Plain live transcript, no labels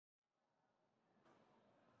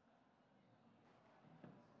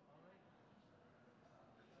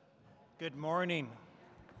Good morning.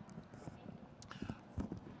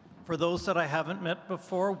 For those that I haven't met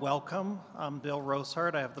before, welcome. I'm Bill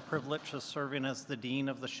Rosehart. I have the privilege of serving as the Dean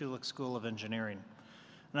of the Schulich School of Engineering.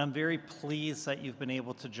 And I'm very pleased that you've been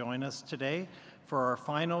able to join us today for our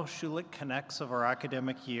final Schulich Connects of our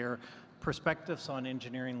academic year, Perspectives on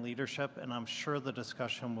Engineering Leadership, and I'm sure the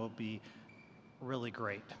discussion will be really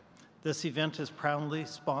great. This event is proudly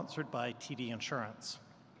sponsored by TD Insurance.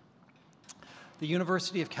 The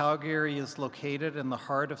University of Calgary is located in the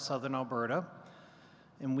heart of southern Alberta,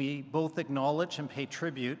 and we both acknowledge and pay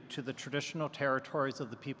tribute to the traditional territories of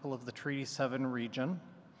the people of the Treaty 7 region,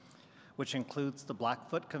 which includes the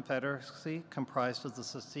Blackfoot Confederacy, comprised of the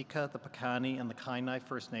Siksika, the Piikani, and the Kainai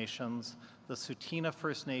First Nations, the Tsuut'ina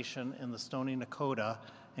First Nation, and the Stoney Nakoda,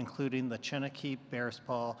 including the Chiniki,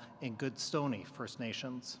 Bearspaw, and Goodstoney First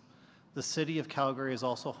Nations. The City of Calgary is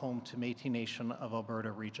also home to Métis Nation of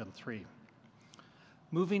Alberta Region 3.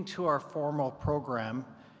 Moving to our formal program,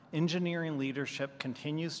 engineering leadership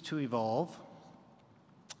continues to evolve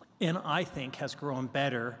and I think has grown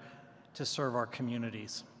better to serve our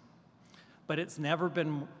communities. But it's never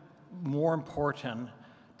been more important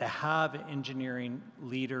to have engineering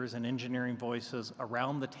leaders and engineering voices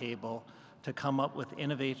around the table to come up with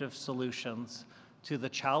innovative solutions to the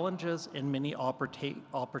challenges and many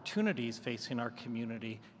opportunities facing our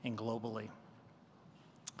community and globally.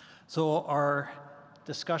 So our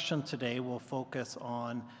discussion today will focus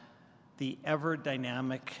on the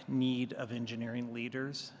ever-dynamic need of engineering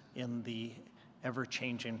leaders in the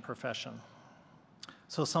ever-changing profession.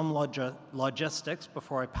 So some logistics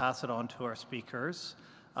before I pass it on to our speakers.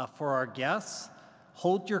 For our guests,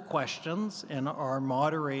 hold your questions and our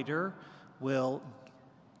moderator will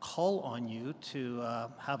call on you to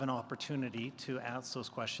have an opportunity to ask those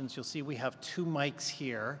questions. You'll see we have 2 mics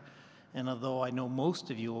here. And although I know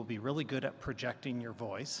most of you will be really good at projecting your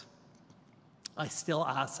voice, I still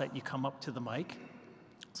ask that you come up to the mic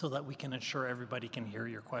so that we can ensure everybody can hear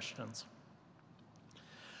your questions.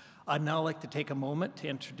 I'd now like to take a moment to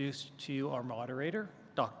introduce to you our moderator,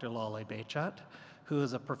 Dr. Lale Bechat, who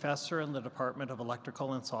is a professor in the Department of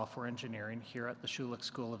Electrical and Software Engineering here at the Schulich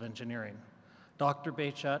School of Engineering. Dr.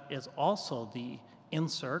 Bechat is also the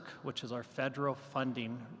INSERC, which is our federal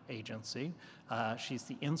funding agency. She's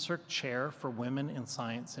the INSERC Chair for Women in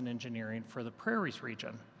Science and Engineering for the Prairies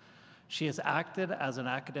region. She has acted as an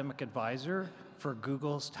academic advisor for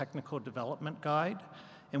Google's Technical Development Guide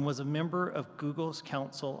and was a member of Google's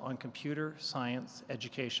Council on Computer Science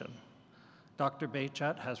Education. Dr.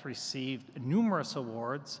 Bechat has received numerous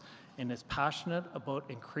awards and is passionate about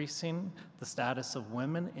increasing the status of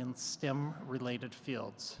women in STEM-related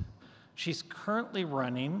fields. She's currently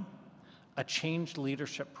running a change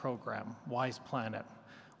leadership program, Wise Planet,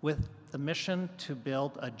 with the mission to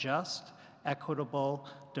build a just, equitable,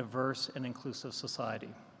 diverse, and inclusive society.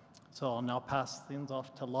 So I'll now pass things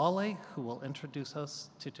off to Lale, who will introduce us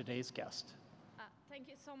to today's guest. Thank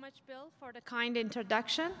you so much, Bill, for the kind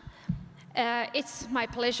introduction. It's my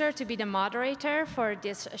pleasure to be the moderator for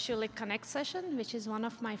this Schulich Connect session, which is one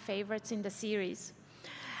of my favorites in the series.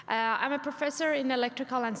 I'm a professor in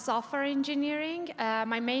electrical and software engineering.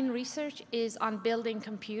 My main research is on building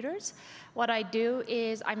computers. What I do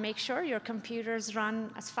is I make sure your computers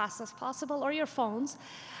run as fast as possible, or your phones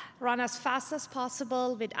run as fast as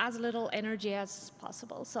possible with as little energy as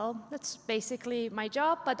possible. So that's basically my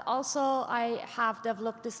job, but also I have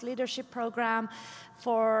developed this leadership program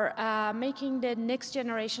for making the next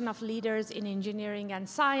generation of leaders in engineering and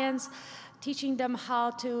science, teaching them how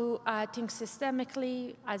to think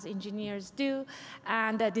systemically, as engineers do,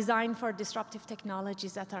 and design for disruptive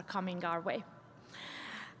technologies that are coming our way.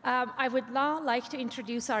 I would now like to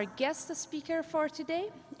introduce our guest speaker for today,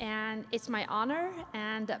 and it's my honor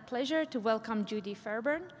and pleasure to welcome Judy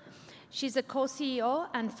Fairburn. She's a co-CEO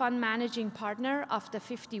and fund managing partner of the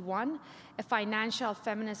 51, a financial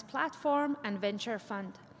feminist platform and venture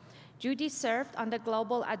fund. Judy served on the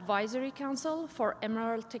Global Advisory Council for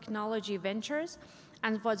Emerald Technology Ventures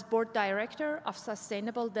and was board director of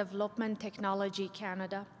Sustainable Development Technology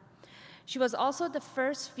Canada. She was also the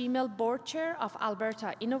first female board chair of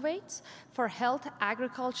Alberta Innovates for health,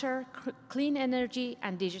 agriculture, clean energy,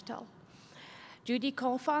 and digital. Judy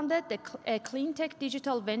co-founded a clean tech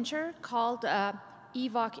digital venture called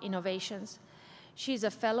EVOC Innovations. She is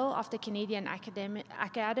a fellow of the Canadian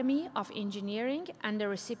Academy of Engineering and the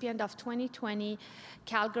recipient of 2020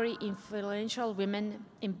 Calgary Influential Women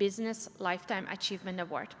in Business Lifetime Achievement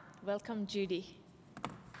Award. Welcome, Judy.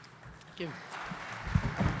 Thank you.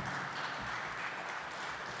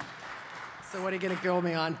 So what are you going to grill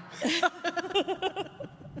me on?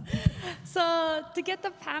 So to get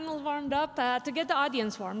the panel warmed up, to get the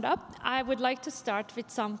audience warmed up, I would like to start with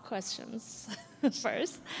some questions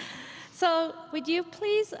first. So would you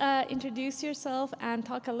please introduce yourself and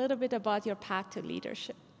talk a little bit about your path to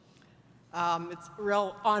leadership? It's a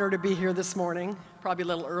real honor to be here this morning, probably a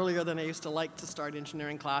little earlier than I used to like to start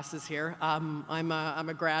engineering classes here. I'm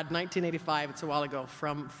a grad, 1985, it's a while ago,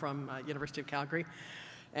 from University of Calgary,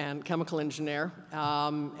 and chemical engineer,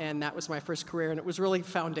 and that was my first career, and it was really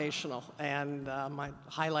foundational, and I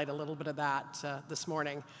highlight a little bit of that this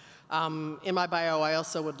morning. In my bio, I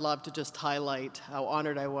also would love to just highlight how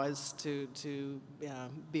honored I was to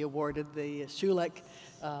be awarded the Schulich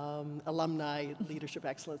Alumni Leadership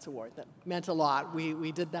Excellence Award. That meant a lot.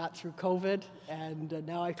 We did that through COVID, and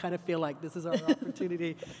now I kind of feel like this is our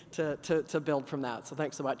opportunity to build from that. So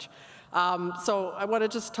thanks so much. So I want to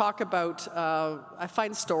just talk about, I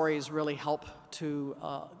find stories really help to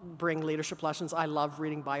bring leadership lessons. I love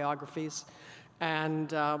reading biographies.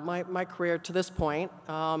 And my career to this point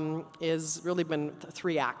has really been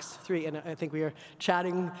three acts. And I think we were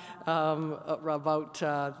chatting about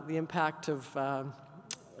the impact of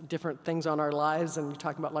different things on our lives, and you're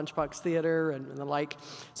talking about lunchbox theater and the like.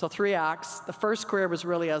 So 3 acts. The first career was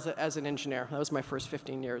really as an engineer. That was my first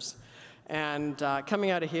 15 years. And coming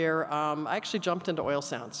out of here, I actually jumped into oil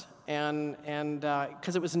sands. And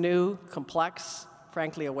because it was new, complex,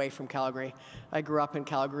 frankly, away from Calgary. I grew up in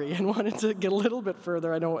Calgary and wanted to get a little bit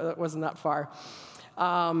further. I know it wasn't that far.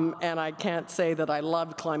 And I can't say that I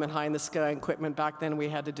loved climbing high in the sky equipment. Back then, we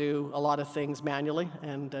had to do a lot of things manually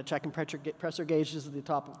and checking pressure gauges at the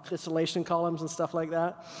top of distillation columns and stuff like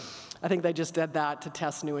that. I think they just did that to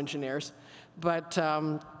test new engineers. But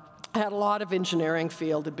I had a lot of engineering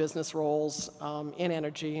field and business roles in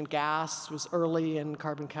energy and gas, was early in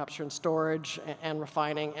carbon capture and storage and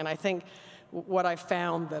refining. And I think what I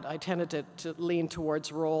found that I tended to lean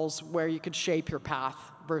towards roles where you could shape your path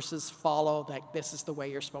versus follow that this is the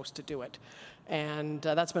way you're supposed to do it. And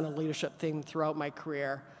that's been a leadership theme throughout my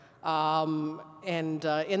career. In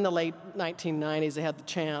the late 1990s, I had the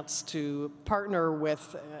chance to partner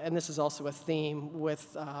with, and this is also a theme,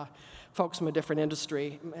 with folks from a different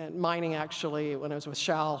industry, mining actually, when I was with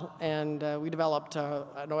Shell, and we developed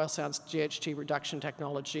an oil sands GHG reduction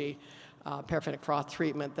technology, paraffinic froth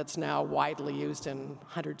treatment that's now widely used in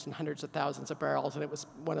hundreds and hundreds of thousands of barrels, and it was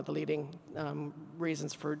one of the leading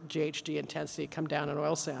reasons for GHG intensity come down in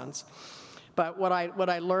oil sands. But what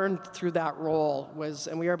I learned through that role was,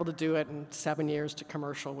 and we were able to do it in 7 years to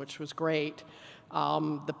commercial, which was great,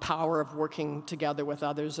 the power of working together with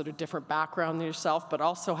others that are different background than yourself, but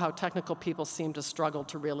also how technical people seem to struggle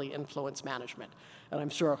to really influence management. And I'm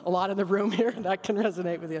sure a lot in the room here that can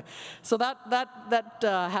resonate with you. So that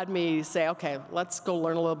had me say, okay, let's go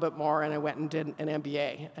learn a little bit more, and I went and did an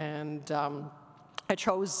MBA. And I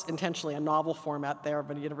chose intentionally a novel format there of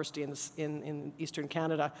a university in Eastern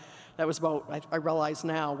Canada that was about, I realize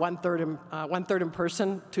now, one third in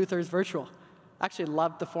person, 2/3 virtual. Actually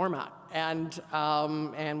loved the format, and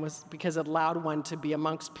was because it allowed one to be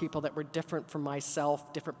amongst people that were different from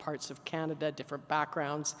myself, different parts of Canada, different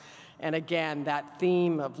backgrounds. And again, that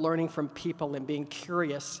theme of learning from people and being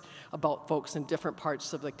curious about folks in different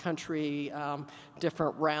parts of the country,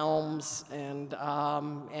 different realms, and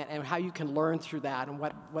how you can learn through that, and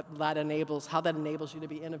what that enables, how that enables you to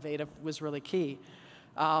be innovative was really key.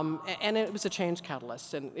 And it was a change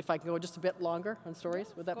catalyst. And if I can go just a bit longer on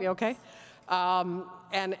stories, would that be okay?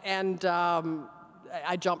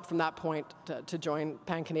 I jumped from that point to join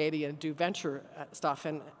Pan Canadian and do venture stuff,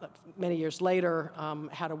 and many years later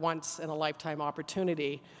had a once-in-a-lifetime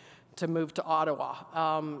opportunity to move to Ottawa.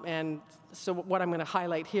 And so what I'm going to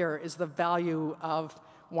highlight here is the value of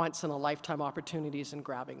once-in-a-lifetime opportunities and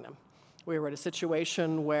grabbing them. We were at a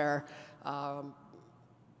situation where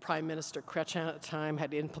Prime Minister Chrétien at the time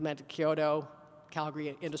had implemented Kyoto.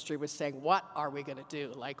 Calgary industry was saying, what are we going to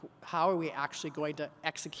do? Like, how are we actually going to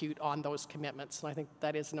execute on those commitments? And I think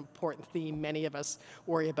that is an important theme many of us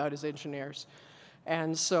worry about as engineers.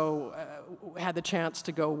 And so had the chance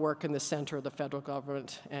to go work in the center of the federal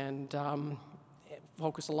government and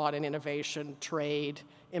focus a lot on innovation, trade,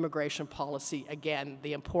 immigration policy. Again,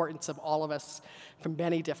 the importance of all of us from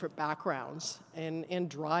many different backgrounds in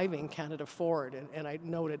driving Canada forward. And I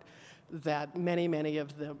noted that many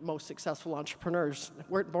of the most successful entrepreneurs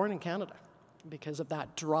weren't born in Canada because of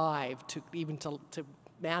that drive to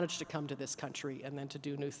manage to come to this country and then to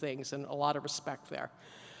do new things, and a lot of respect there.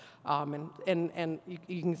 And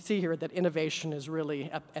you can see here that innovation is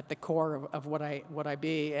really at the core of what I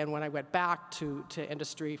be. And when I went back to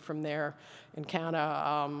industry from there in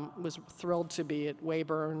Canada, was thrilled to be at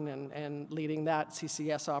Weyburn and leading that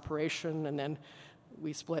CCS operation, and then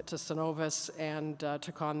we split to Synovus and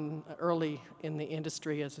took on early in the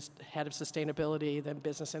industry as head of sustainability, then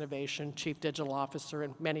business innovation, chief digital officer,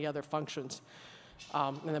 and many other functions,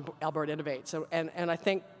 and then Alberta Innovate. So, and I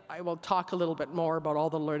think I will talk a little bit more about all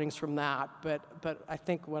the learnings from that, but I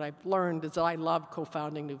think what I've learned is that I love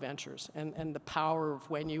co-founding new ventures and the power of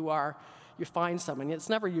when you find someone, it's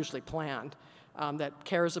never usually planned, that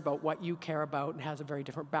cares about what you care about and has a very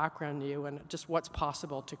different background than you, and just what's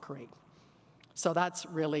possible to create. So that's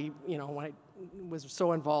really, you know, when I was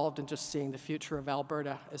so involved in just seeing the future of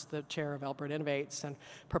Alberta as the chair of Alberta Innovates, and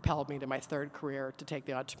propelled me to my third career to take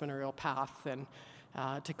the entrepreneurial path and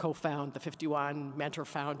to co-found the 51, mentor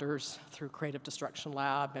founders through Creative Destruction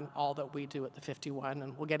Lab and all that we do at the 51,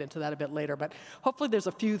 and we'll get into that a bit later. But hopefully there's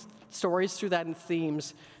a few stories through that and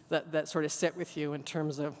themes that sort of sit with you in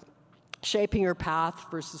terms of shaping your path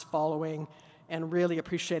versus following, and really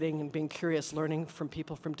appreciating and being curious, learning from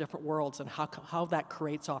people from different worlds, and how that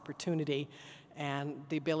creates opportunity and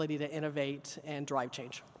the ability to innovate and drive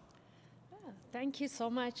change. Thank you so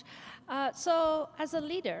much. So, as a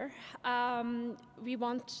leader, you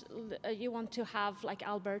want to have like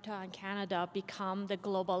Alberta and Canada become the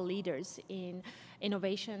global leaders in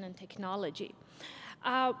innovation and technology.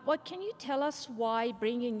 What can you tell us why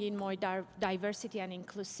bringing in more diversity and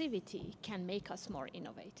inclusivity can make us more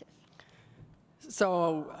innovative?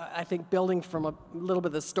 So I think building from a little bit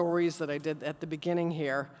of the stories that I did at the beginning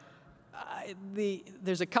here,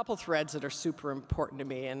 there's a couple threads that are super important to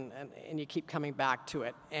me, and you keep coming back to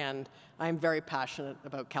it. And I'm very passionate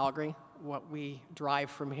about Calgary, what we drive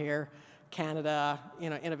from here, Canada, you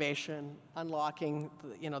know, innovation, unlocking,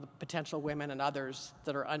 you know, the potential women and others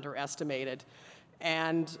that are underestimated.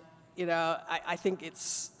 And, you know, I think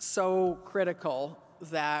it's so critical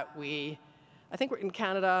that I think we're in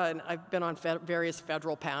Canada, and I've been on various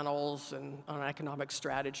federal panels and on economic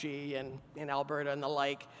strategy and in Alberta and the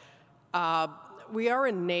like. We are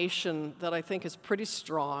a nation that I think is pretty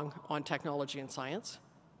strong on technology and science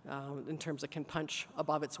in terms of can punch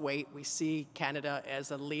above its weight. We see Canada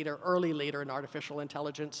as a leader, early leader in artificial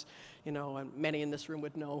intelligence. You know, and many in this room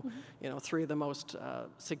would know, you know, three of the most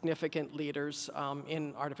significant leaders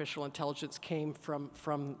in artificial intelligence came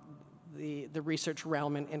from the research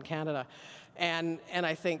realm in Canada. And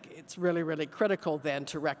I think it's really, really critical then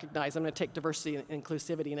to recognize, I'm going to take diversity and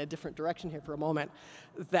inclusivity in a different direction here for a moment,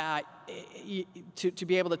 that to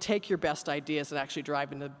be able to take your best ideas and actually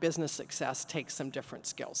drive into business success takes some different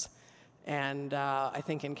skills. And I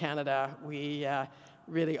think in Canada, we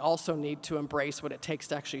really also need to embrace what it takes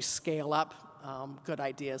to actually scale up good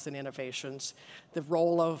ideas and innovations. The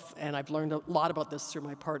role of, and I've learned a lot about this through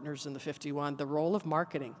my partners in the 51, the role of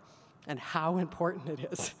marketing and how important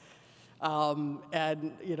it is.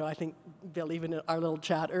 And, you know, I think, Bill, even in our little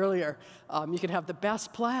chat earlier, you can have the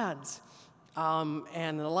best plans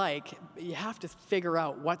and the like. You have to figure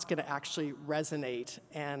out what's going to actually resonate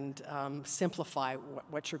and simplify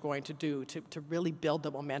what you're going to do to really build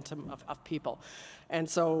the momentum of people. And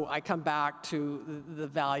so I come back to the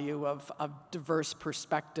value of diverse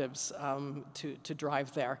perspectives to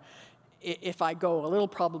drive there. If I go a little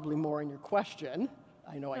probably more in your question,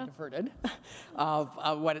 I know I diverted,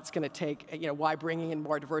 of what it's going to take, you know, why bringing in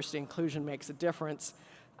more diversity and inclusion makes a difference.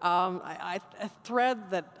 A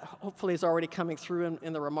thread that hopefully is already coming through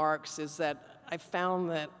in the remarks is that I found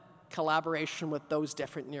that collaboration with those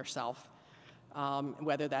different than yourself,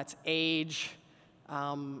 whether that's age,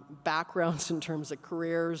 backgrounds in terms of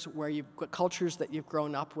careers, where you've got cultures that you've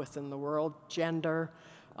grown up with in the world, gender,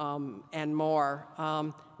 and more.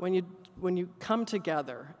 When you come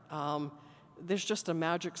together, there's just a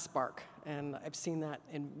magic spark, and I've seen that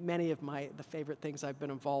in many of the favorite things I've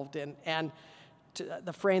been involved in. And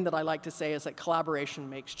the frame that I like to say is that collaboration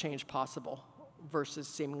makes change possible versus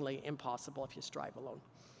seemingly impossible if you strive alone.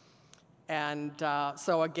 And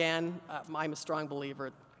so again, I'm a strong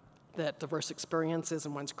believer that diverse experiences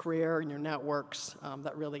in one's career and your networks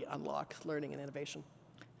that really unlock learning and innovation.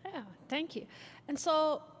 Yeah, thank you. And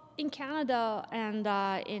so in Canada and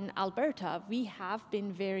in Alberta, we have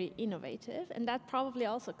been very innovative, and that probably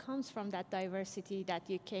also comes from that diversity that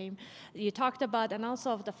you talked about, and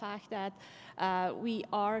also of the fact that we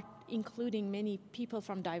are including many people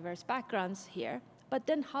from diverse backgrounds here. But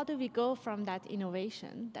then how do we go from that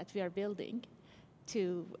innovation that we are building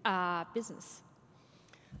to business?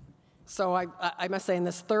 So I must say, in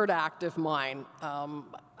this third act of mine,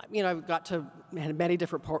 you know, I've got to had many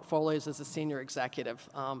different portfolios as a senior executive.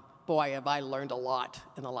 Boy, have I learned a lot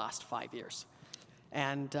in the last 5 years.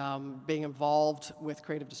 And being involved with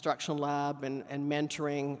Creative Destruction Lab and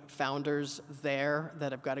mentoring founders there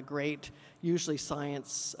that have got a great, usually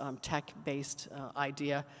science, tech-based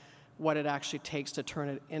idea, what it actually takes to turn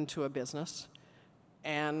it into a business.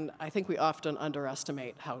 And I think we often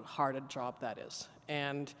underestimate how hard a job that is.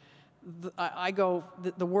 And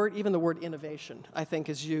the word, even the word innovation, I think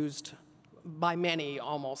is used by many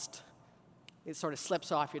almost. It sort of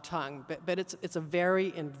slips off your tongue, but it's a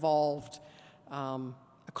very involved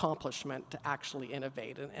accomplishment to actually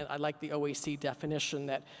innovate. And I like the OAC definition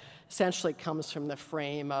that essentially comes from the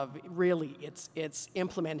frame of really it's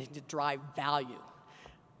implementing to drive value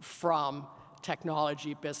from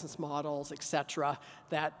technology, business models, et cetera,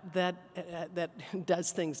 that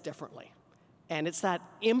does things differently. And it's that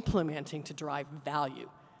implementing to drive value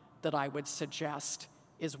that I would suggest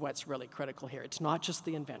is what's really critical here. It's not just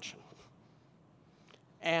the invention.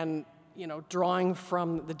 And drawing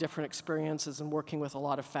from the different experiences and working with a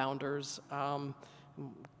lot of founders, right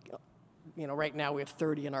now we have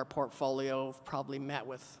 30 in our portfolio. We've probably met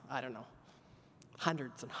with, I don't know,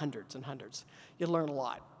 hundreds and hundreds and hundreds. You learn a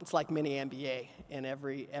lot. It's like mini MBA in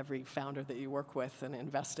every founder that you work with and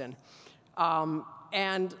invest in.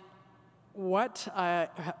 And what I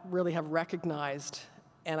really have recognized,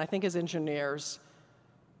 and I think as engineers,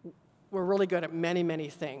 we're really good at many, many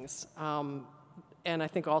things. And I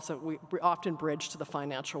think also we often bridge to the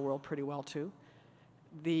financial world pretty well too.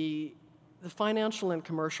 The financial and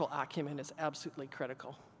commercial acumen is absolutely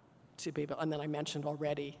critical to be able, and then I mentioned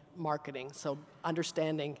already marketing, so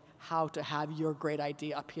understanding how to have your great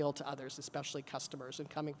idea appeal to others, especially customers, and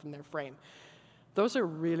coming from their frame. Those are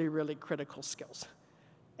really, really critical skills.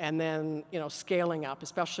 And then, scaling up,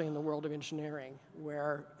 especially in the world of engineering,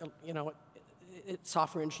 where,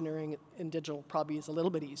 software engineering and digital probably is a little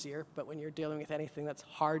bit easier, but when you're dealing with anything that's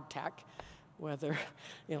hard tech, whether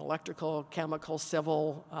electrical, chemical,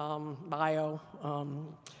 civil, bio,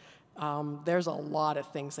 there's a lot of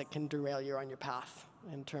things that can derail you on your path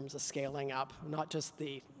in terms of scaling up, not just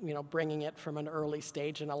the, bringing it from an early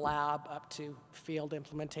stage in a lab up to field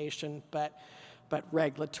implementation, but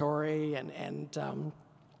regulatory and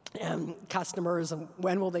customers, and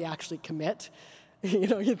when will they actually commit?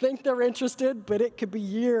 You think they're interested, but it could be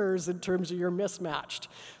years in terms of you're mismatched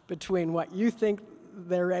between what you think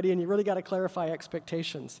they're ready, and you really got to clarify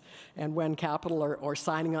expectations, and when capital or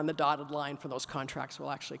signing on the dotted line for those contracts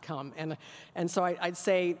will actually come. And so I'd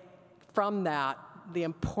say from that, the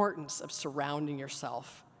importance of surrounding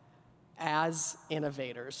yourself as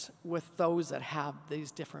innovators with those that have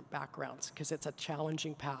these different backgrounds, because it's a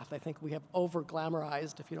challenging path. I think we have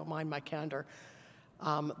over-glamorized, if you don't mind my candor,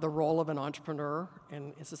 the role of an entrepreneur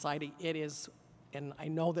in society. It is, and I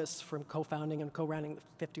know this from co-founding and co-running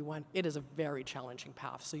 51, it is a very challenging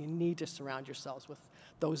path. So you need to surround yourselves with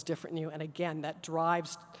those different and again, that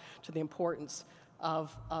drives to the importance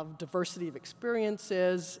of diversity of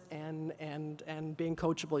experiences and being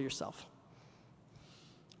coachable yourself.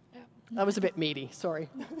 That was a bit meaty, sorry.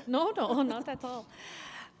 No, not at all.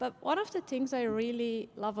 But one of the things I really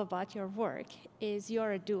love about your work is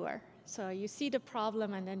you're a doer. So you see the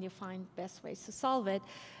problem and then you find best ways to solve it.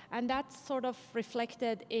 And that's sort of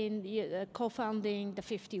reflected in co-founding the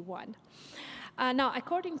 51. Now,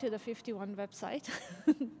 according to the 51 website,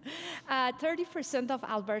 30% of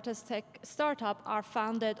Alberta's tech startups are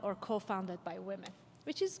founded or co-founded by women,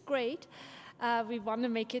 which is great. We want to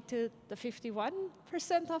make it to the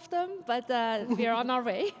 51% of them, but we're on our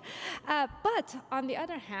way. But on the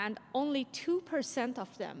other hand, only 2%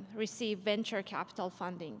 of them receive venture capital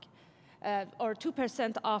funding. Or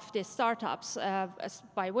 2% of the startups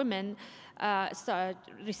by women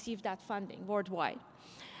receive that funding worldwide.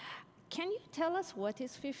 Can you tell us what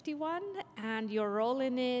is 51 and your role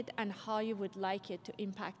in it and how you would like it to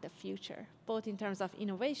impact the future, both in terms of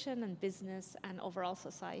innovation and business and overall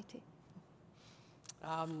society?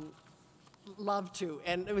 Love to.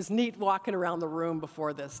 And it was neat walking around the room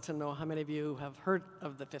before this to know how many of you have heard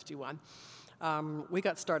of the 51. We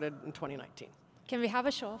got started in 2019. Can we have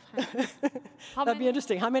a show of hands? That'd be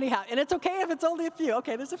interesting. How many have? And it's okay if it's only a few.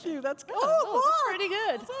 Okay, there's a few. That's good. That's pretty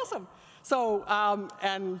good. That's awesome. So,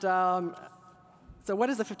 so what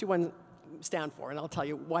does the 51 stand for? And I'll tell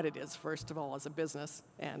you what it is, first of all, as a business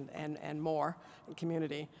and more in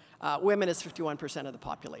community. Women is 51% of the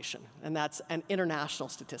population, and that's an international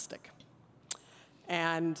statistic.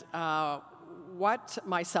 And what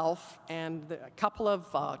myself and a couple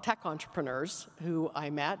of tech entrepreneurs who I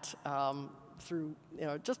met through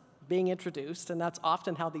just being introduced, and that's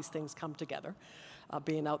often how these things come together,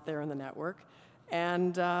 being out there in the network.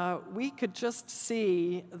 And we could just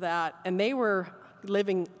see that, and they were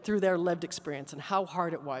living through their lived experience and how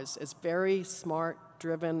hard it was as very smart,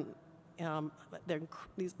 driven,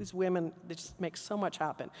 these women, they just make so much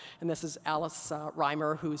happen. And this is Alice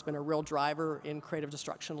Reimer, who's been a real driver in Creative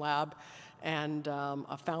Destruction Lab, and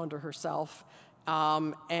a founder herself,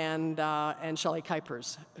 and Shelly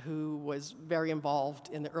Kuipers, who was very involved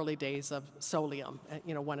in the early days of Solium,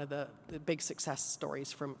 one of the big success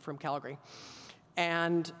stories from Calgary.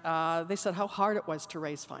 And they said how hard it was to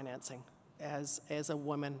raise financing as a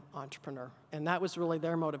woman entrepreneur. And that was really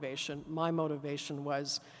their motivation. My motivation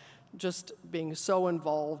was just being so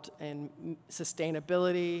involved in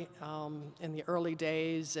sustainability in the early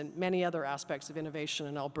days and many other aspects of innovation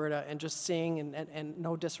in Alberta, and just seeing, and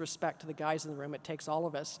no disrespect to the guys in the room, it takes all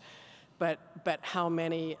of us, but how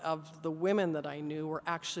many of the women that I knew were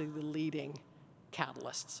actually the leading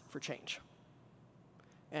catalysts for change.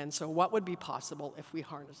 And so what would be possible if we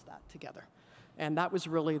harnessed that together? And that was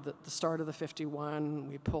really the start of the 51.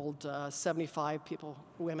 We pulled 75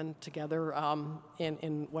 women together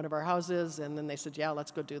in one of our houses, and then they said, yeah,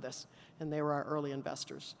 let's go do this. And they were our early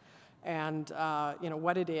investors. And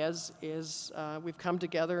what it is we've come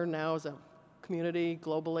together now as a community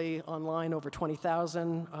globally, online, over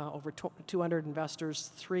 20,000, over 200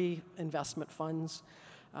 investors, 3 investment funds,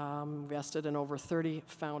 invested in over 30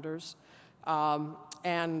 founders.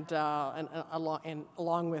 And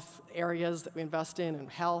along with areas that we invest in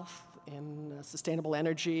health, in sustainable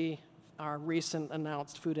energy, our recent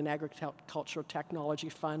announced Food and Agricultural Technology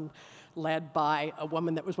Fund, led by a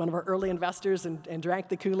woman that was one of our early investors and drank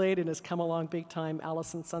the Kool-Aid and has come along big time,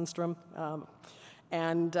 Alison Sundstrom.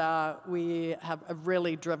 And we have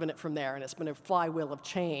really driven it from there, and it's been a flywheel of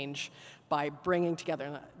change by bringing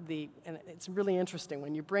together, and it's really interesting,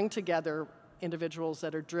 when you bring together individuals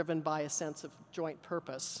that are driven by a sense of joint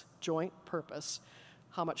purpose,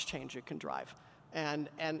 how much change you can drive. And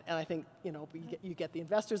I think, you get the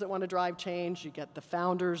investors that want to drive change, you get the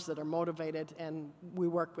founders that are motivated, and we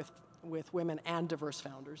work with women and diverse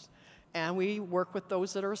founders. And we work with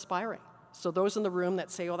those that are aspiring. So those in the room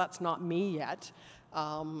that say, oh, that's not me yet,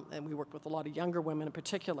 and we work with a lot of younger women in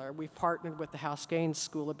particular. We've partnered with the Haskayne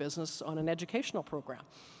School of Business on an educational program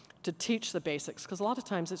to teach the basics, because a lot of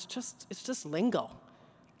times it's just lingo.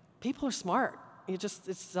 People are smart.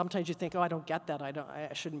 Sometimes you think, oh, I don't get that.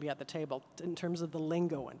 I shouldn't be at the table in terms of the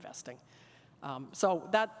lingo investing. So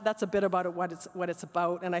that's a bit about it, what it's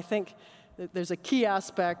about. And I think that there's a key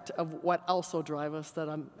aspect of what else will drive us that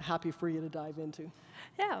I'm happy for you to dive into.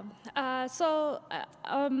 Yeah.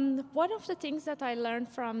 One of the things that I learned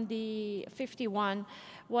from the 51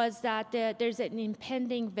 was that there's an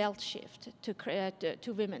impending wealth shift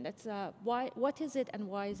to women. That's what is it, and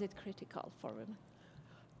why is it critical for women?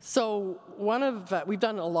 So we've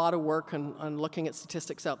done a lot of work on looking at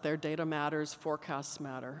statistics out there. Data matters, forecasts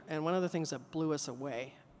matter. And one of the things that blew us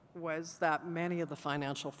away was that many of the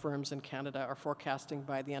financial firms in Canada are forecasting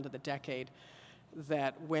by the end of the decade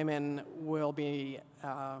that women will be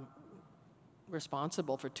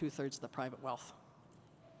responsible for 2/3 of the private wealth.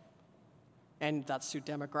 And that's through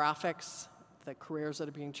demographics, the careers that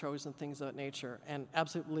are being chosen, things of that nature, and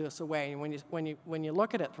absolutely blew us away. And when you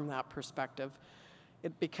look at it from that perspective,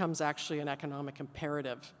 it becomes actually an economic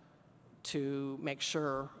imperative to make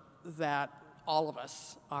sure that all of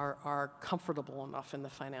us are comfortable enough in the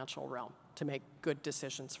financial realm to make good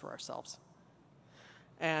decisions for ourselves.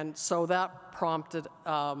 And so that prompted,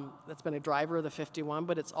 that's been a driver of the 51,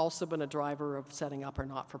 but it's also been a driver of setting up our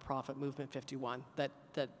not-for-profit Movement 51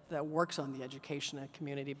 that works on the education and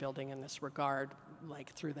community building in this regard,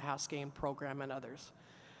 like through the Haskayne program and others.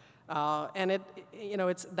 And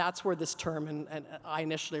that's where this term, and I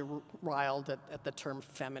initially riled at the term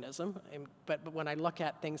feminism, but when I look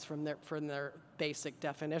at things from their basic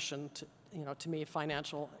definition, to me,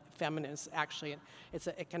 financial feminist, actually, it's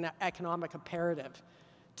an economic imperative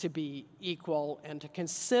to be equal and to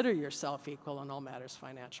consider yourself equal in all matters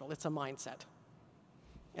financial. It's a mindset.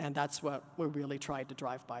 And that's what we really tried to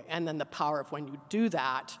drive by. And then the power of when you do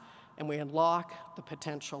that, and we unlock the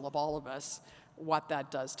potential of all of us, what that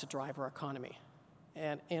does to drive our economy.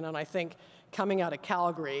 And I think coming out of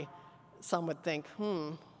Calgary, some would think,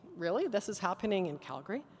 really? This is happening in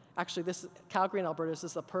Calgary? Actually, Calgary and Alberta, this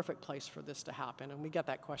is the perfect place for this to happen. And we get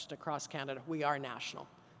that question across Canada. We are national.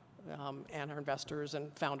 And our investors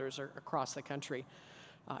and founders are across the country,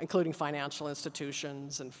 including financial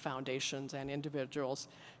institutions and foundations and individuals.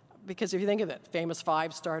 Because if you think of it, Famous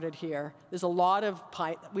Five started here. There's a lot of,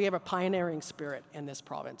 we have a pioneering spirit in this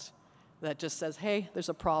province that just says, hey, there's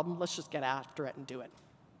a problem, let's just get after it and do it.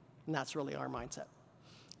 And that's really our mindset.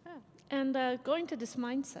 Yeah. And going to this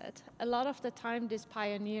mindset, a lot of the time this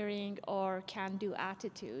pioneering or can-do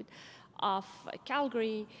attitude of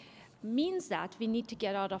Calgary means that we need to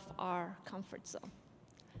get out of our comfort zone.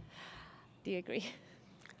 Do you agree?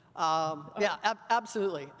 Yeah,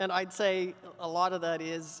 absolutely. And I'd say a lot of that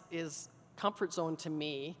is comfort zone to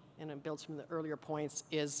me and it builds from the earlier points,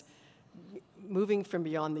 is moving from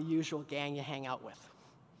beyond the usual gang you hang out with.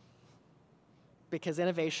 Because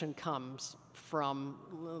innovation comes from,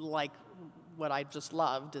 like what I just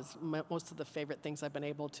loved, is most of the favorite things I've been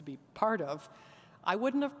able to be part of, I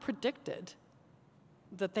wouldn't have predicted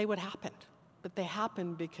that they would happen. But they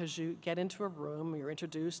happen because you get into a room, you're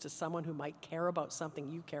introduced to someone who might care about something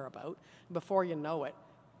you care about. And before you know it,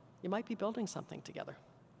 you might be building something together.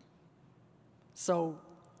 So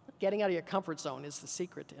getting out of your comfort zone is the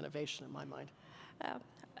secret to innovation in my mind.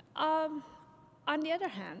 On the other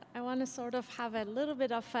hand, I want to sort of have a little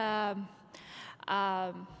bit of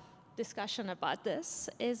a discussion about this,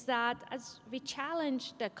 is that as we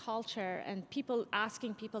challenge the culture and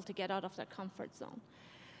asking people to get out of their comfort zone,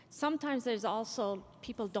 sometimes there's also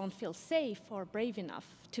people don't feel safe or brave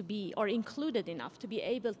enough to be, or included enough to be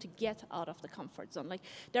able to get out of the comfort zone. Like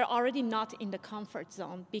they're already not in the comfort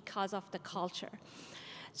zone because of the culture.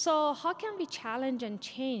 So how can we challenge and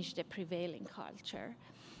change the prevailing culture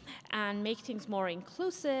and make things more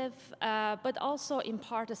inclusive, but also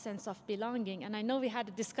impart a sense of belonging? And I know we had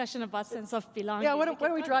a discussion about sense of belonging. Yeah, why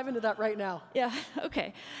don't we drive into that right now? Yeah,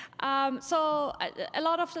 okay. So a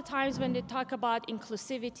lot of the times when they talk about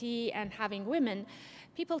inclusivity and having women,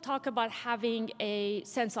 people talk about having a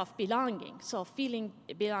sense of belonging, so feeling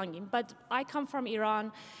belonging. But I come from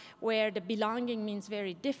Iran, where the belonging means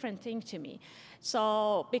very different thing to me.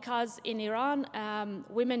 So because in Iran,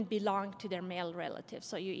 women belong to their male relatives.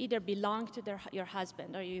 So you either belong to your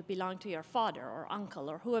husband, or you belong to your father or uncle,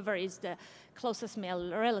 or whoever is the closest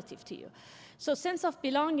male relative to you. So sense of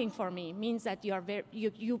belonging for me means that you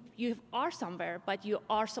are somewhere, but you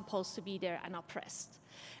are supposed to be there and oppressed.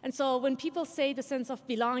 And so when people say the sense of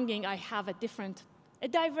belonging, I have a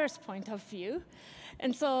diverse point of view.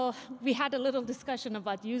 And so we had a little discussion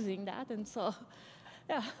about using that, and so,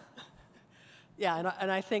 yeah. Yeah,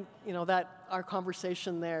 and I think, that our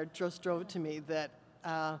conversation there just drove to me that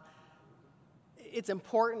it's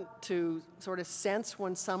important to sort of sense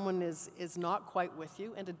when someone is not quite with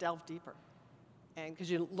you and to delve deeper. And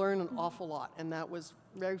because you learn an awful lot, and that was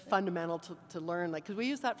very fundamental to learn, because we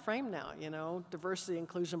use that frame now, diversity,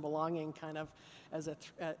 inclusion, belonging, kind of as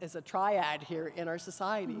a triad here in our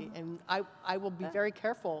society. And I will be very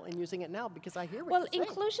careful in using it now, because I hear what you're saying.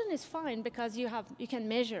 Inclusion is fine because you can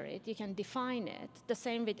measure it, you can define it. The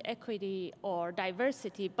same with equity or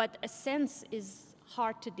diversity, but a sense is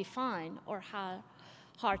hard to define or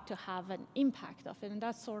hard to have an impact of it, and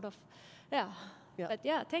that's sort of, yeah. Yeah. But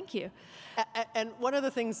yeah, thank you. And one of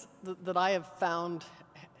the things that I have found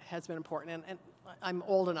has been important, and I'm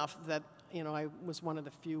old enough that I was one of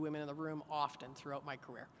the few women in the room often throughout my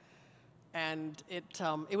career, and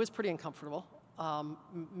it was pretty uncomfortable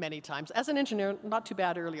many times. As an engineer, not too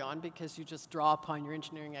bad early on, because you just draw upon your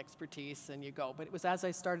engineering expertise and you go. But it was as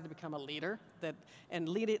I started to become a leader and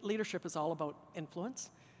leadership is all about influence.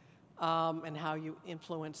 And how you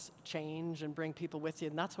influence change and bring people with you.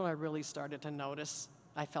 And that's when I really started to notice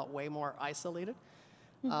I felt way more isolated.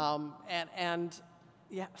 And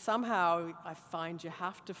yeah, somehow I find you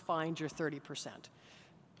have to find your 30%,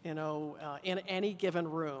 in any given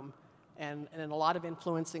room, and a lot of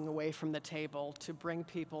influencing away from the table to bring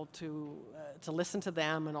people to listen to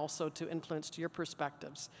them, and also to influence to your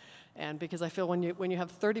perspectives. And because I feel when you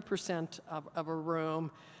have 30% of a room,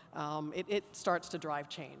 it starts to drive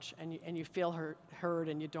change, and you feel heard,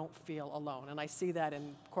 and you don't feel alone. And I see that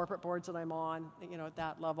in corporate boards that I'm on, at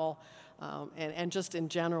that level, and just in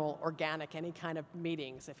general, organic, any kind of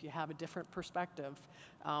meetings. If you have a different perspective,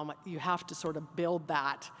 you have to sort of build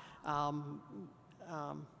that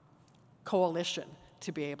coalition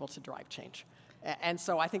to be able to drive change. And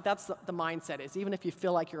so I think that's the mindset, is even if you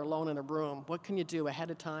feel like you're alone in a room, what can you do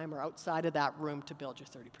ahead of time or outside of that room to build your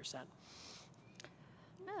 30%?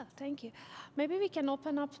 Thank you. Maybe we can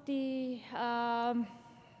open up the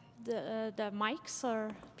mics, or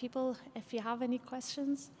people, if you have any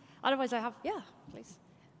questions. Otherwise, yeah, please.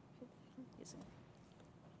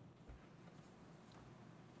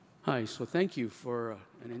 Hi, so thank you for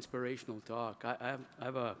an inspirational talk. I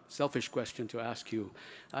have a selfish question to ask you.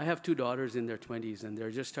 I have two daughters in their 20s, and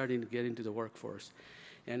they're just starting to get into the workforce.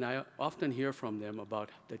 And I often hear from them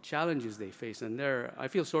about the challenges they face. And I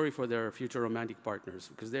feel sorry for their future romantic partners,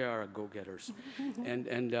 because they are go-getters. and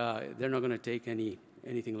they're not going to take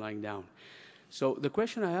anything lying down. So the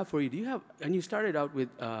question I have for you, and you started out with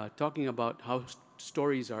talking about how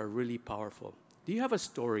stories are really powerful. Do you have a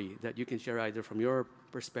story that you can share, either from your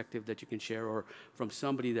perspective that you can share, or from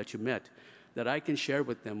somebody that you met, that I can share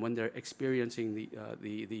with them when they're experiencing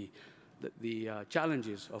the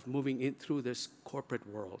challenges of moving in through this corporate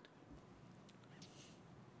world?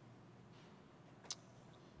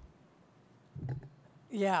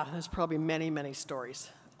 Yeah, there's probably many, many stories.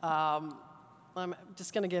 I'm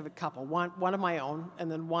just going to give a couple. One of my own,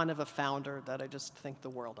 and then one of a founder that I just think the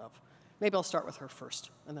world of. Maybe I'll start with her first,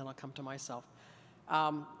 and then I'll come to myself.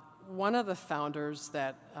 One of the founders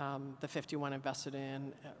that the 51 invested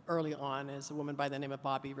in early on is a woman by the name of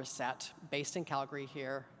Bobby Reset, based in Calgary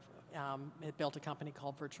here. It built a company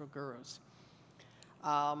called Virtual Gurus.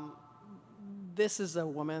 This is a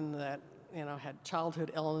woman that had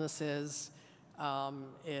childhood illnesses,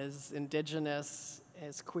 is Indigenous,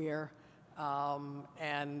 is queer,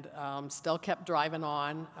 and still kept driving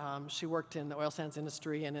on. She worked in the oil sands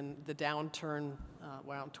industry, and in the downturn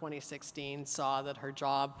around 2016 saw that her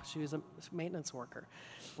job, she was a maintenance worker,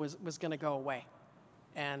 was going to go away,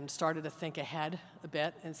 and started to think ahead a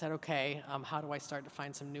bit and said, okay, how do I start to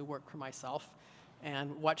find some new work for myself?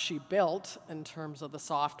 And what she built in terms of the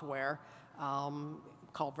software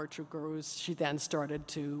called Virtual Gurus, she then started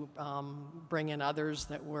to bring in others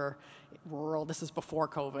that were rural. This is before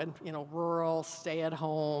COVID, rural, stay at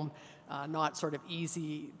home, not sort of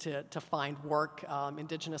easy to find work,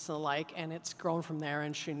 Indigenous and the like, and it's grown from there,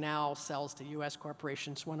 and she now sells to U.S.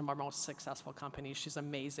 corporations, one of our most successful companies. She's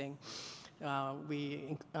amazing.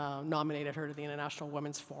 We nominated her to the International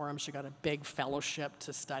Women's Forum. She got a big fellowship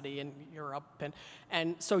to study in Europe.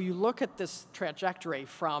 And so you look at this trajectory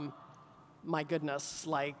from, my goodness,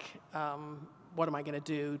 like, what am I going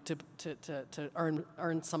to do to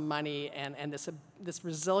earn some money, and this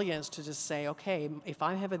resilience to just say, okay, if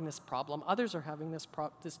I'm having this problem, others are having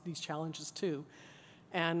these challenges too.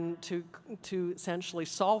 And to essentially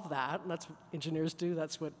solve that, and that's what engineers do,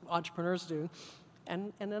 that's what entrepreneurs do,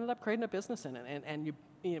 and ended up creating a business in it. And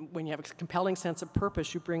when you have a compelling sense of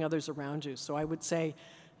purpose, you bring others around you. So I would say,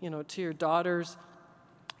 to your daughters,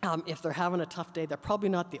 if they're having a tough day, they're probably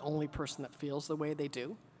not the only person that feels the way they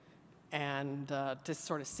do. And to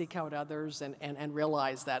sort of seek out others and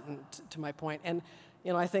realize that, and to my point. And,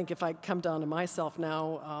 I think if I come down to myself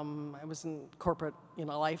now, I was in corporate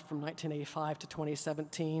life from 1985 to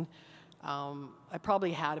 2017. I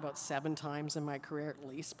probably had about 7 times in my career at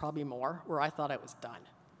least, probably more, where I thought I was done.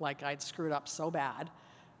 Like I'd screwed up so bad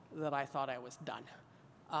that I thought I was done.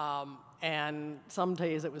 And some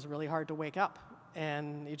days it was really hard to wake up.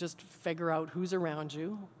 And you just figure out who's around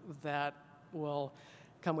you that will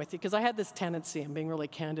come with you. Because I had this tendency, I'm being really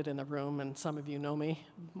candid in the room, and some of you know me,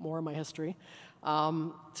 more of my history,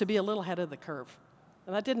 to be a little ahead of the curve.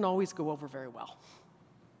 And that didn't always go over very well.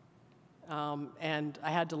 And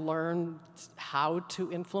I had to learn how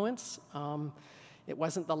to influence. It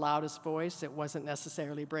wasn't the loudest voice. It wasn't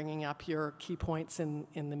necessarily bringing up your key points in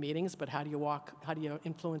the meetings, but how do you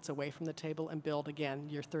influence away from the table and build, again,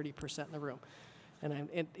 your 30% in the room.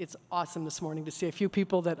 And it's awesome this morning to see a few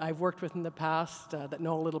people that I've worked with in the past that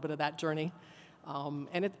know a little bit of that journey.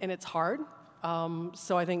 And it's hard.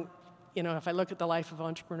 So I think, if I look at the life of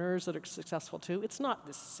entrepreneurs that are successful too, it's not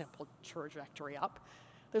this simple trajectory up.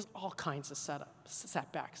 There's all kinds of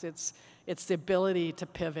setbacks. It's the ability to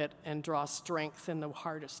pivot and draw strength in the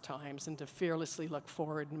hardest times and to fearlessly look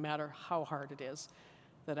forward no matter how hard it is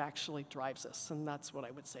that actually drives us. And that's what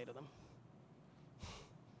I would say to them.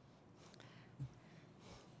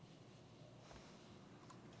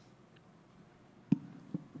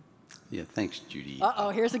 Yeah, thanks, Judy. Uh-oh,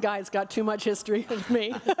 here's a guy that's got too much history with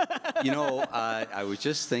me. I was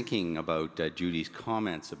just thinking about Judy's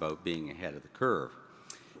comments about being ahead of the curve.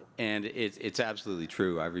 And it's absolutely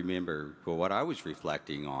true. I remember what I was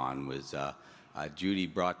reflecting on was Judy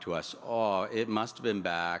brought to us, it must have been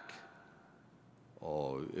back,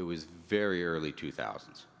 it was very early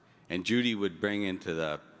 2000s. And Judy would bring into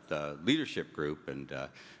the leadership group, and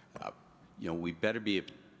we better be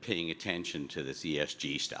paying attention to this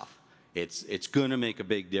ESG stuff. It's going to make a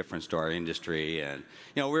big difference to our industry, and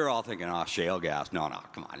we were all thinking, shale gas. No,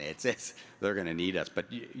 come on, they're going to need us.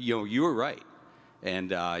 But you were right, and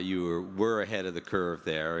we're ahead of the curve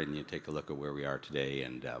there. And you take a look at where we are today,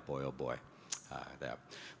 and boy, oh boy, that.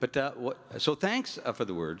 But so thanks for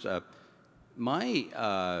the words. My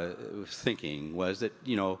thinking was that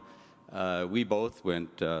we both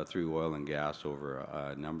went through oil and gas over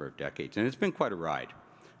a number of decades, and it's been quite a ride.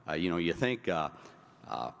 You think.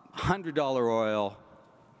 $100 oil,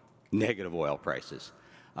 negative oil prices.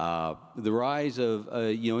 The rise of,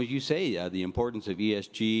 as you say, the importance of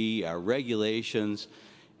ESG, regulations,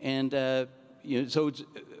 and so it's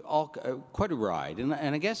all quite a ride. And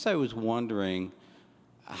I guess I was wondering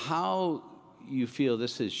how you feel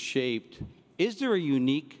this has shaped. Is there a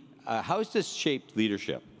unique? How has this shaped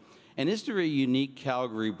leadership? And is there a unique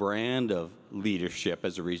Calgary brand of leadership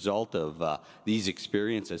as a result of these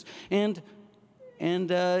experiences?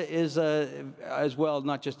 and is as well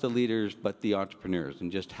not just the leaders but the entrepreneurs,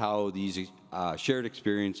 and just how these shared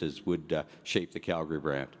experiences would shape the Calgary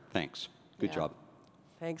brand. Thanks. Good job.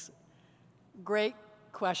 Thanks. Great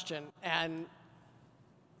question. And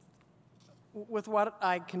with what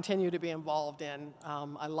I continue to be involved in,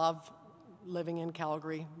 I love living in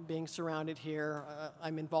Calgary, being surrounded here.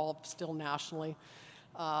 I'm involved still nationally.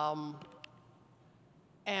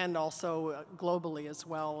 And also globally as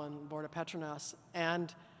well on Board of Petronas.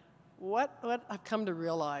 And what I've come to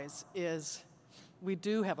realize is we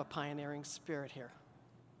do have a pioneering spirit here.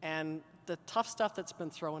 And the tough stuff that's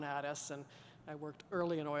been thrown at us, and I worked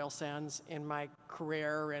early in oil sands in my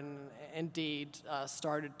career, and indeed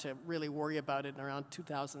started to really worry about it around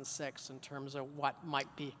 2006 in terms of what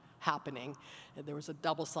might be happening. And there was a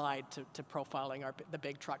double side to profiling the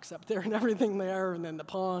big trucks up there and everything there, and then the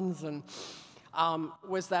ponds, and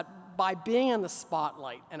was that by being in the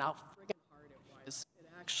spotlight and how friggin' hard it was, it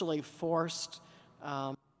actually forced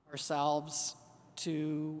ourselves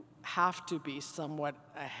to have to be somewhat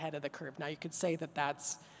ahead of the curve. Now, you could say that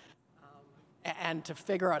that's, and to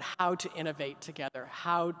figure out how to innovate together,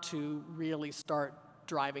 how to really start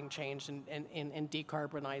driving change in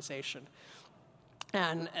decarbonization.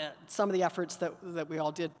 And some of the efforts that we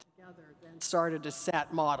all did together then started to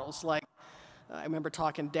set models. Like, I remember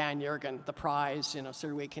talking to Dan Yergin, the prize,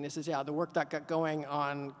 Sir Week, and he says, yeah, the work that got going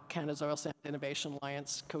on Canada's Oil Sands Innovation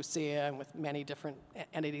Alliance, COSIA, and with many different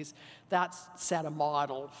entities, that's set a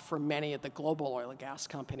model for many of the global oil and gas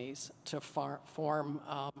companies to form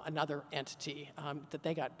another entity that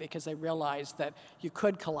they got, because they realized that you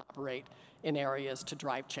could collaborate in areas to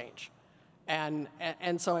drive change. And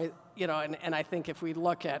so I think if we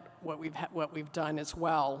look at what we've done as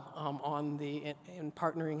well in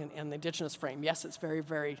partnering in the Indigenous frame, yes, it's very,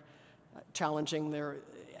 very challenging.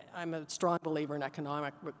 I'm a strong believer in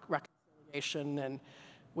economic reconciliation, and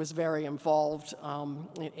was very involved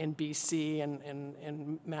in BC and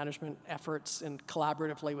in management efforts and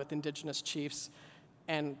collaboratively with Indigenous chiefs,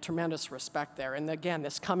 and tremendous respect there. And again,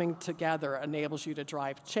 this coming together enables you to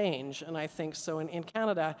drive change. And I think so in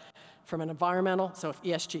Canada, from an environmental, so if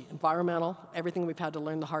ESG, environmental, everything we've had to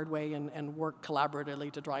learn the hard way and work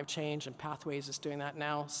collaboratively to drive change, and Pathways is doing that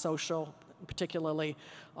now. Social, particularly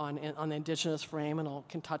on the Indigenous frame, and I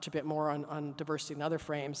can touch a bit more on diversity in other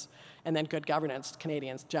frames. And then good governance.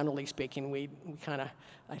 Canadians, generally speaking, we kind of,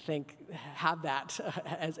 I think, have that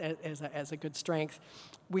as a good strength.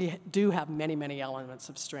 We do have many, many elements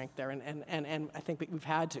of strength there, and I think we've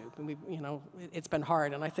had to. It's been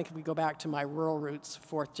hard, and I think if we go back to my rural roots,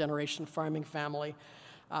 fourth generation farming family,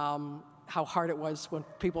 how hard it was when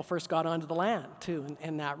people first got onto the land too,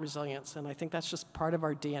 and that resilience. And I think that's just part of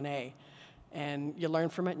our DNA. And you learn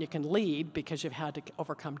from it, and you can lead because you've had to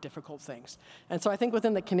overcome difficult things. And so I think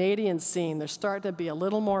within the Canadian scene, there's starting to be a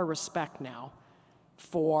little more respect now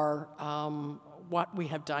for what we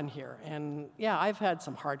have done here. And yeah, I've had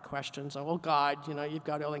some hard questions. Oh God, you've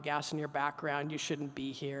got oil and gas in your background. You shouldn't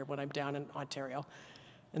be here when I'm down in Ontario.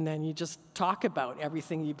 And then you just talk about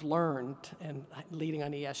everything you've learned and leading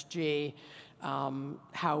on ESG,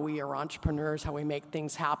 how we are entrepreneurs, how we make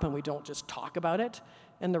things happen. We don't just talk about it,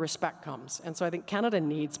 and the respect comes. And so I think Canada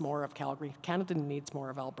needs more of Calgary. Canada needs more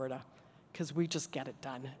of Alberta, because we just get it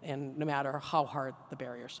done, and no matter how hard the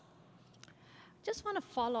barriers. Just want to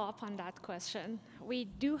follow up on that question. We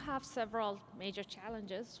do have several major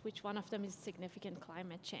challenges, which one of them is significant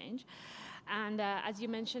climate change. And as you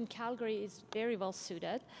mentioned, Calgary is very well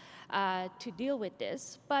suited to deal with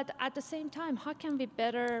this. But at the same time, how can we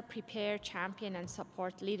better prepare, champion, and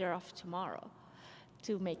support leader of tomorrow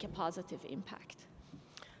to make a positive impact?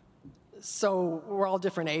 So we're all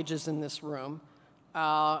different ages in this room.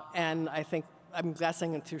 And I think I'm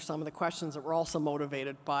guessing through some of the questions that we're also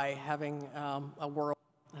motivated by having a world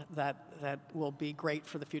that will be great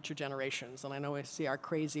for the future generations. And I know we see our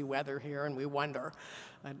crazy weather here, and we wonder.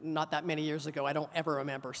 Not that many years ago, I don't ever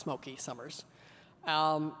remember smoky summers.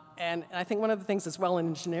 And I think one of the things as well in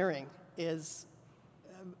engineering is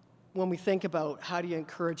when we think about how do you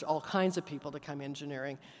encourage all kinds of people to come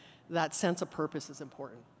engineering, that sense of purpose is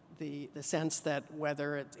important. The sense that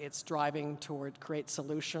whether it's driving toward create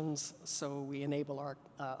solutions so we enable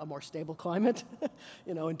a more stable climate,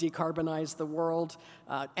 and decarbonize the world,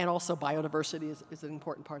 and also biodiversity is an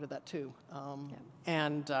important part of that too.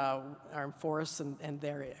 And our forests and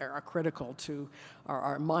they are critical to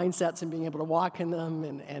our mindsets and being able to walk in them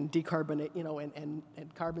and decarbonate,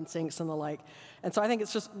 and carbon sinks and the like. And so I think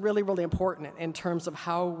it's just really, really important in terms of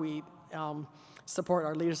how we support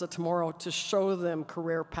our leaders of tomorrow to show them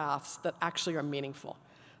career paths that actually are meaningful.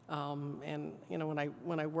 And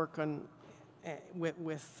when I work on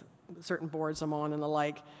with certain boards I'm on and the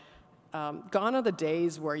like. Gone are the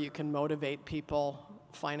days where you can motivate people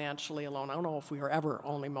financially alone. I don't know if we were ever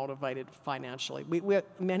only motivated financially.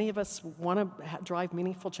 Many of us want to drive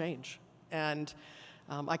meaningful change, and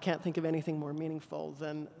I can't think of anything more meaningful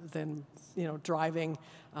than driving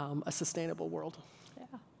a sustainable world. Yeah,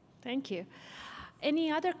 thank you.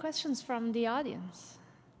 Any other questions from the audience,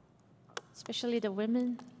 especially the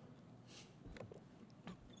women?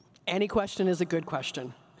 Any question is a good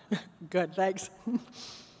question. Good, thanks.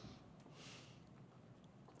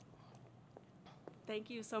 Thank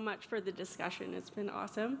you so much for the discussion. It's been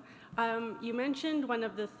awesome. You mentioned one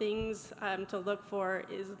of the things to look for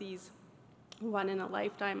is these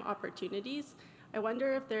one-in-a-lifetime opportunities. I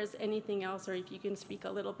wonder if there's anything else, or if you can speak a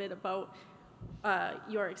little bit about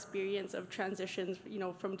your experience of transitions,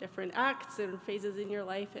 from different acts and phases in your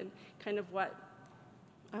life, and kind of what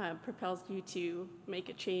propels you to make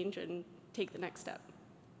a change and take the next step.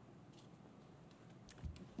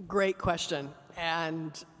 Great question.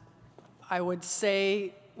 And I would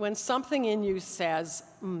say when something in you says,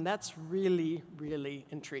 that's really, really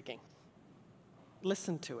intriguing,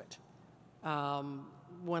 listen to it.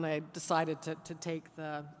 When I decided to take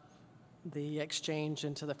the exchange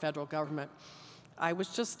into the federal government, I was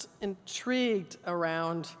just intrigued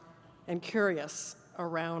around and curious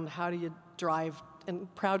around how do you drive,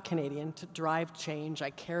 and proud Canadian, to drive change.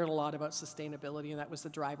 I cared a lot about sustainability, and that was the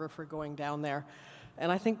driver for going down there.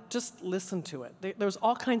 And I think just listen to it. There's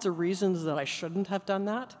all kinds of reasons that I shouldn't have done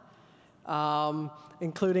that,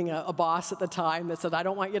 including a boss at the time that said, I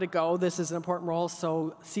don't want you to go, this is an important role.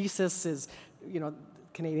 So CSIS is,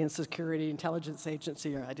 Canadian Security Intelligence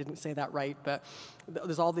Agency, or I didn't say that right, but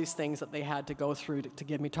there's all these things that they had to go through to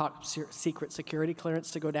give me top secret security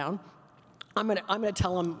clearance to go down. I'm gonna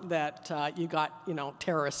tell them that you got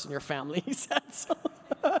terrorists in your family, he said. So,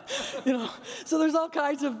 so there's all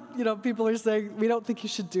kinds of people are saying we don't think you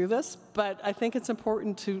should do this, but I think it's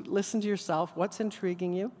important to listen to yourself. What's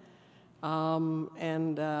intriguing you,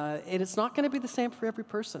 and it's not going to be the same for every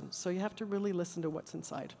person. So you have to really listen to what's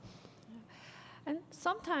inside. And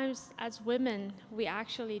sometimes, as women, we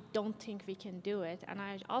actually don't think we can do it. And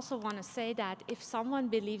I also want to say that if someone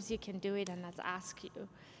believes you can do it and has asked you,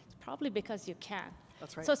 it's probably because you can.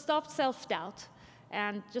 That's right. So stop self-doubt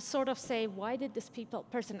and just sort of say, why did this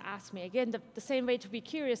person ask me? Again, the same way to be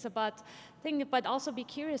curious about things, but also be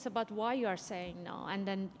curious about why you are saying no. And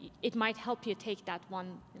then it might help you take that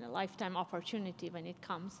one-in-a-lifetime opportunity when it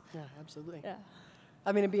comes. Yeah, absolutely. Yeah.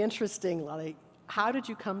 I mean, it'd be interesting, Lale, how did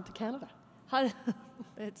you come to Canada?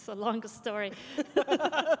 It's a long story.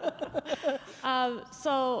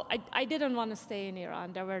 So I didn't want to stay in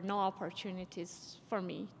Iran. There were no opportunities for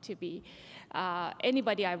me to be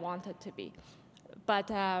anybody I wanted to be.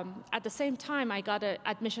 But at the same time, I got an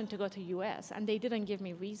admission to go to US, and they didn't give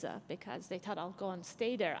me visa because they thought I'll go and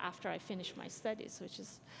stay there after I finish my studies, which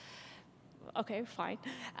is okay, fine.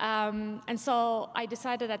 And so I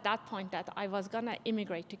decided at that point that I was going to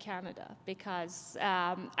immigrate to Canada because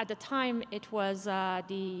at the time it was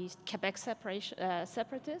the Quebec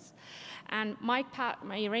separatists, and my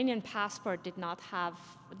Iranian passport did not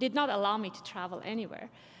allow me to travel anywhere.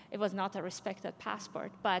 It was not a respected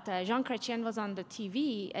passport. But Jean Chrétien was on the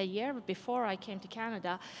TV a year before I came to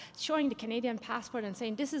Canada, showing the Canadian passport and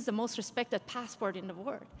saying, this is the most respected passport in the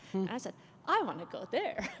world. And I said, I want to go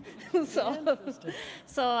there.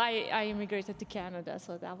 so I immigrated to Canada,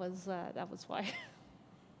 so that was why.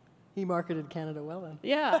 He marketed Canada well then.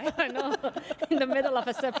 Yeah, I know. In the middle of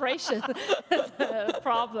a separation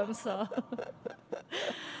problem, so.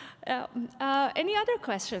 Any other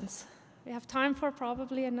questions? We have time for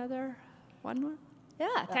probably another one more.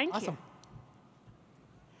 Yeah, thank awesome. you.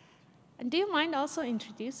 And do you mind also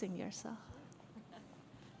introducing yourself?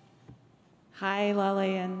 Hi,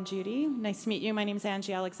 Lale and Judy. Nice to meet you. My name is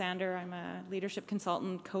Angie Alexander. I'm a leadership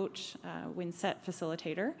consultant, coach, WinSet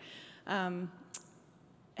facilitator.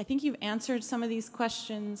 I think you've answered some of these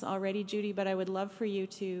questions already, Judy, but I would love for you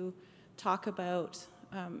to talk about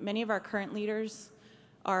many of our current leaders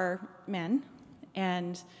are men,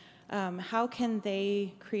 and how can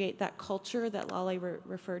they create that culture that Lale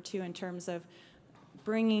referred to in terms of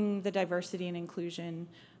bringing the diversity and inclusion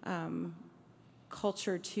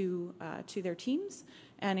culture to their teams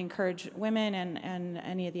and encourage women and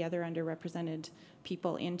any of the other underrepresented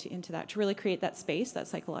people into that, to really create that space, that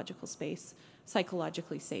psychological space,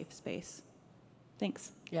 psychologically safe space.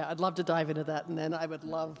 Thanks. Yeah, I'd love to dive into that, and then I would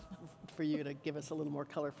love for you to give us a little more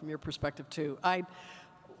color from your perspective too.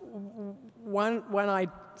 One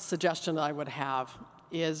suggestion I would have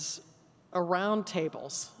is around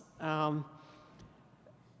tables,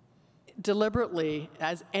 deliberately,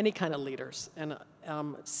 as any kind of leaders, and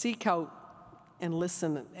seek out and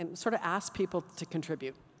listen and sort of ask people to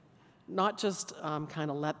contribute, not just kind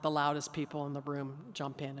of let the loudest people in the room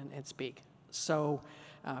jump in and speak. So,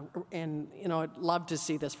 and you know, I'd love to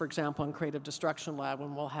see this, for example, in Creative Destruction Lab,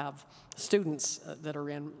 when we'll have students that are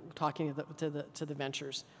in talking to the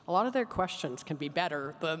ventures. A lot of their questions can be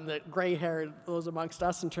better than the gray-haired those amongst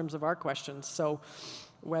us in terms of our questions. So,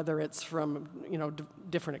 whether it's from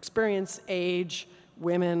different experience, age,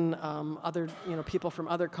 women, other people from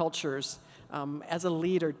other cultures, as a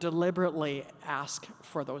leader, deliberately ask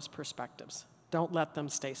for those perspectives. Don't let them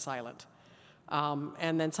stay silent.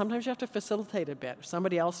 And then sometimes you have to facilitate a bit. If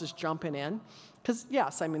somebody else is jumping in, because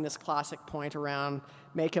yes, I mean this classic point around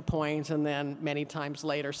make a point and then many times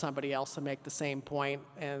later somebody else will make the same point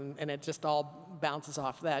and it just all bounces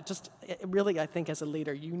off that. Really, I think as a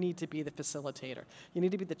leader, you need to be the facilitator. You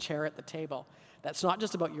need to be the chair at the table. That's not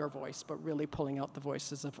just about your voice, but really pulling out the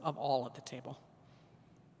voices of all at the table.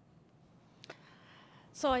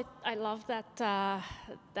 So I love that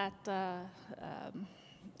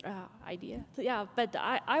idea. Yeah, but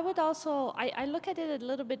I would also, I look at it a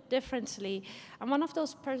little bit differently. I'm one of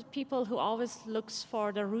those people who always looks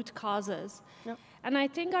for the root causes. Yep. And I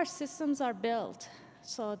think our systems are built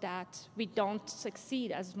so that we don't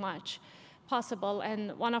succeed as much possible.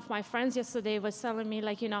 And one of my friends yesterday was telling me,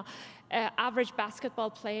 like, average basketball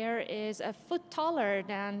player is a foot taller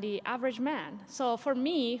than the average man. So for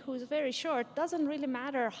me, who's very short, doesn't really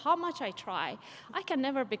matter how much I try. I can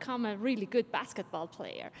never become a really good basketball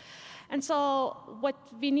player. And so what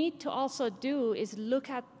we need to also do is look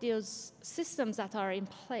at those systems that are in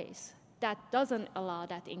place that doesn't allow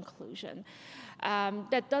that inclusion,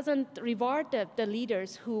 that doesn't reward the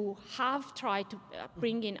leaders who have tried to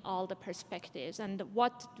bring in all the perspectives. And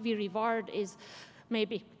what we reward is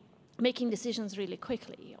maybe making decisions really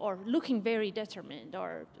quickly, or looking very determined,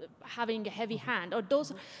 or having a heavy hand, or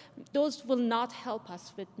those will not help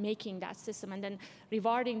us with making that system. And then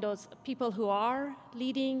rewarding those people who are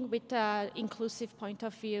leading with an inclusive point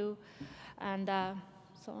of view, and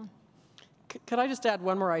so on. Could I just add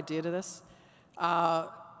one more idea to this?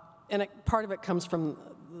 And part of it comes from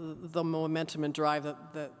the momentum and drive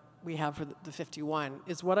that we have for the 51,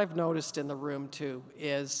 is what I've noticed in the room too,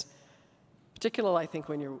 is particularly I think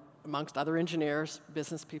when you're amongst other engineers,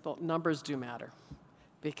 business people, numbers do matter.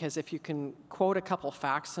 Because if you can quote a couple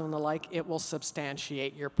facts and the like, it will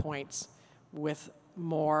substantiate your points with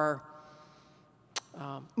more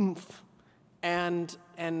oomph. And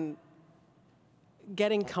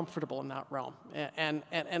getting comfortable in that realm. And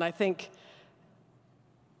I think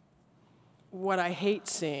what I hate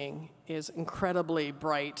seeing is incredibly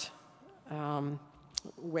bright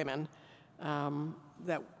women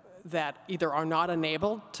that either are not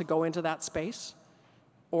enabled to go into that space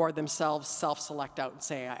or themselves self-select out and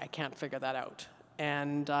say, I can't figure that out.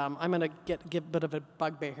 And I'm going to give a bit of a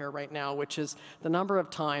bugbear here right now, which is the number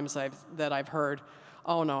of times that I've heard,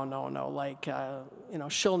 oh, no, like,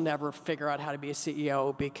 she'll never figure out how to be a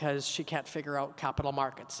CEO because she can't figure out capital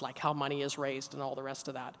markets, like how money is raised and all the rest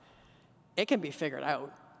of that. It can be figured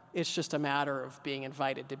out. It's just a matter of being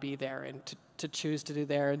invited to be there and to choose to do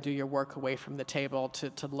there and do your work away from the table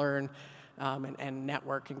to learn and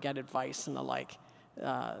network and get advice and the like.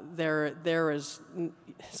 There is,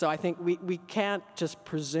 so I think we can't just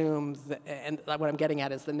presume that, and what I'm getting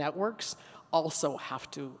at is the networks also have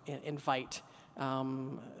to invite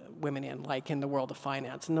women in, like in the world of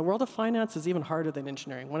finance. And the world of finance is even harder than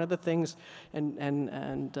engineering. One of the things,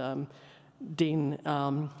 and Dean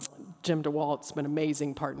Jim DeWalt's been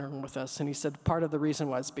amazing partnering with us, and he said part of the reason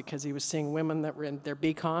was because he was seeing women that were in their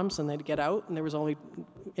BComs and they'd get out, and there was only,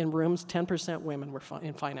 in rooms, 10% women were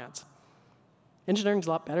in finance. Engineering's a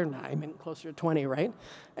lot better now, I mean, closer to 20, right?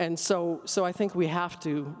 And so I think we have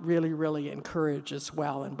to really, really encourage as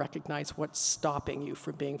well and recognize what's stopping you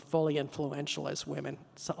from being fully influential as women.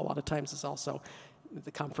 So a lot of times it's also the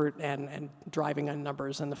comfort and driving on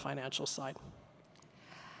numbers and the financial side.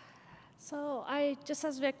 So just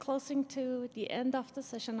as we're closing to the end of the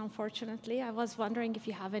session, unfortunately, I was wondering if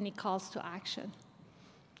you have any calls to action.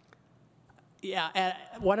 Yeah, and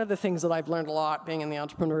one of the things that I've learned a lot being in the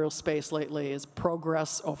entrepreneurial space lately is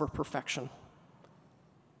progress over perfection.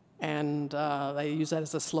 And I use that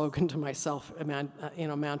as a slogan to myself,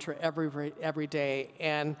 mantra every day.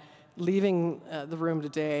 And leaving the room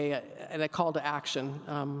today, and a call to action,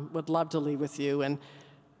 would love to leave with you. And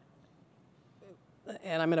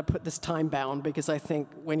I'm going to put this time bound because I think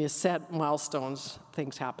when you set milestones,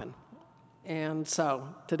 things happen. And so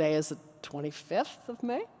today is the 25th of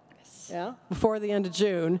May? Yes. Yeah. Before the end of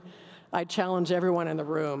June, I challenge everyone in the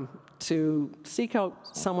room to seek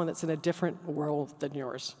out someone that's in a different world than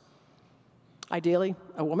yours. ideally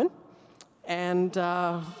a woman, and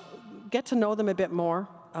get to know them a bit more,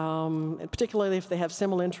 and particularly if they have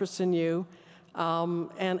similar interests in you,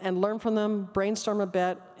 and learn from them, brainstorm a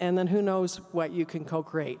bit, and then who knows what you can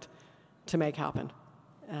co-create to make happen.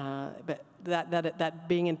 But that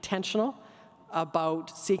being intentional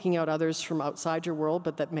about seeking out others from outside your world,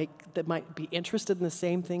 but that might be interested in the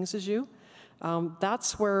same things as you,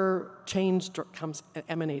 that's where change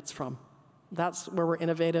emanates from. That's where we're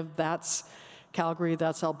innovative. That's Calgary,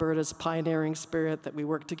 that's Alberta's pioneering spirit, that we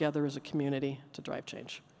work together as a community to drive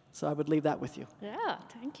change. So I would leave that with you. Yeah,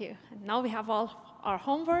 thank you. And now we have all our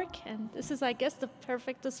homework, and this is, I guess, the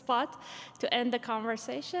perfect spot to end the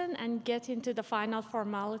conversation and get into the final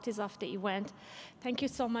formalities of the event. Thank you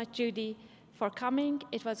so much, Judy, for coming.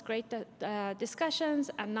 It was great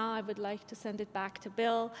discussions, and now I would like to send it back to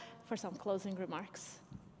Bill for some closing remarks.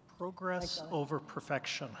 Progress over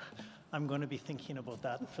perfection. I'm going to be thinking about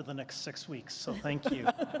that for the next 6 weeks, so thank you.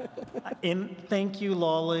 And thank you,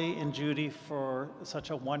 Lolly and Judy, for such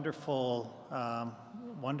a wonderful,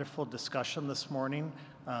 wonderful discussion this morning.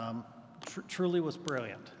 Truly was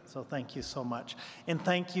brilliant, so thank you so much. And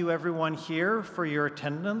thank you, everyone here, for your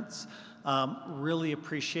attendance. Really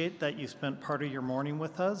appreciate that you spent part of your morning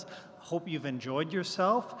with us. Hope you've enjoyed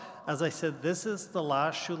yourself. As I said, this is the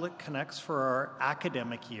last Schulich Connects for our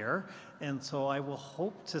academic year, and so I will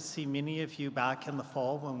hope to see many of you back in the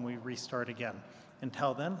fall when we restart again.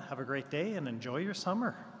 Until then, have a great day and enjoy your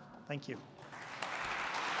summer. Thank you.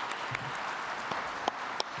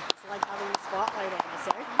 It's like having the spotlight on us,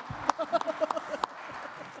 eh?